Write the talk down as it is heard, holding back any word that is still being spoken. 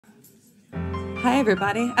Hi,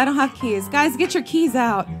 everybody. I don't have keys. Guys, get your keys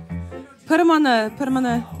out. Put them on the,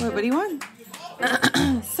 what do you want?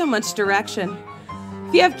 So much direction.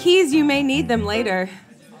 If you have keys, you may need them later.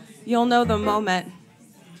 You'll know the moment.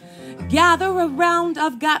 Gather around,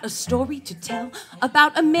 I've got a story to tell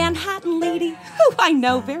about a Manhattan lady who I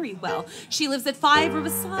know very well. She lives at 5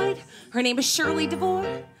 Riverside. Her name is Shirley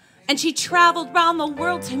DeVore. And she traveled around the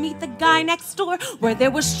world to meet the guy next door where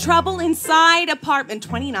there was trouble inside apartment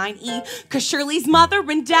 29E. Because Shirley's mother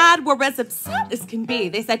and dad were as upset as can be.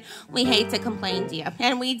 They said, we hate to complain to you,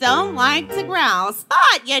 and we don't like to grouse,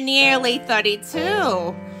 but you're nearly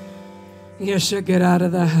 32. You should get out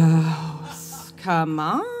of the house. Come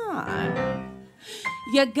on.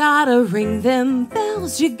 You gotta ring them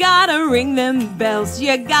bells, you gotta ring them bells,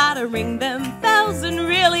 you gotta ring them bells and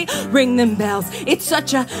really ring them bells. It's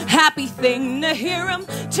such a happy thing to hear them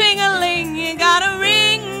ting-a-ling, you gotta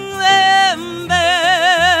ring them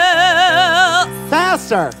bells.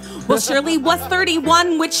 Faster! Well, Shirley was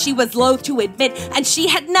 31, which she was loath to admit, and she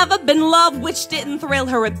had never been loved, which didn't thrill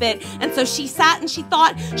her a bit. And so she sat and she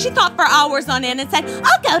thought for hours on end and said,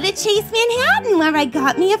 I'll go to Chase Manhattan where I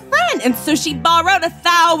got me a friend. And so she borrowed a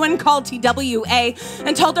thou and called TWA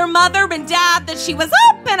and told her mother and dad that she was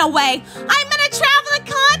up and away. I'm gonna travel the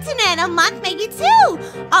continent, a month, maybe 2.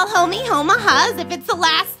 I'll homie home a huzz if it's the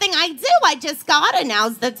last thing I do. I just gotta,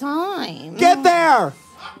 now's the time. Get there!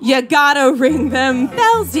 You gotta ring them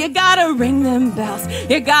bells, you gotta ring them bells,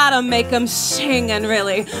 you gotta make them sing and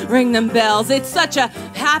really ring them bells. It's such a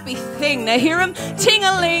happy thing to hear them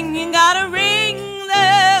ting-a-ling, you gotta ring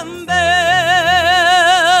them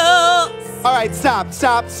bells. All right, stop.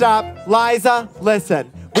 Liza,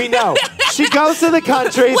 listen, we know. She goes to the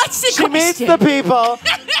country, she meets the people,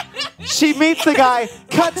 she meets the guy,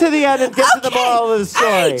 cut to the end and get to the moral of the story.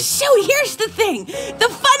 All right, so here's the thing, the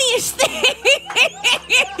funniest thing.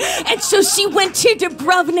 And so she went to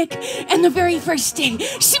Dubrovnik, and the very first day,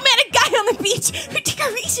 she met a guy on the beach who took her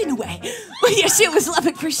reason away. Well, yes, it was love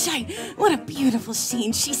at first sight. What a beautiful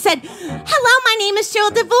scene. She said, hello, my name is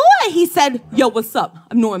Cheryl DeVore. He said, yo, what's up?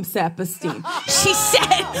 I'm Norm Saperstein. She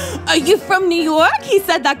said, are you from New York? He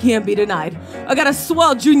said, that can't be denied. I got a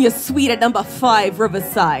swell junior suite at number 5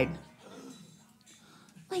 Riverside.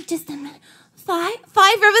 Wait just a minute. 5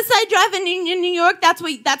 Riverside Drive in New York? That's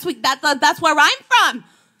where I'm from.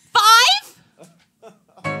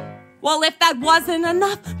 5? Well, if that wasn't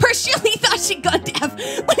enough, poor Shirley thought she'd gone deaf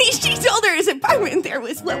when she told her his apartment there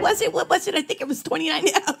was, what was it? I think it was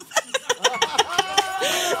 29F.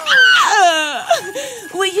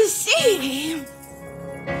 Well, you see,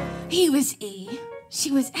 he was E,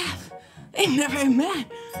 she was F. They never met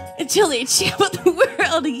until they traveled the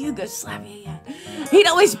world of Yugoslavia. He'd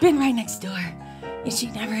always been right next door, and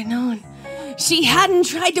she'd never known. She hadn't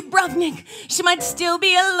tried Dubrovnik. She might still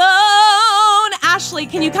be alone. Ashley,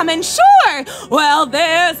 can you come in? Sure. Well,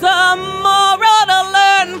 there's a moral to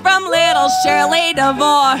learn from little Shirley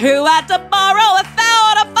DeVore, who had to borrow a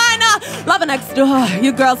thou to find a lover next door.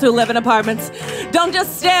 You girls who live in apartments, don't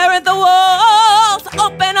just stare at the walls.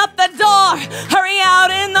 Open up the door. Hurry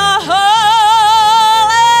out in the hall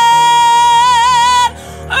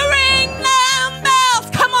and ring them bells.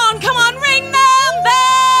 Come on, ring them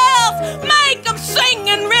bells. Make them sing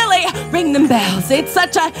and really ring them bells. It's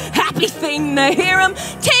such a happy thing to hear them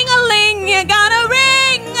ting-a-ling. You gotta ring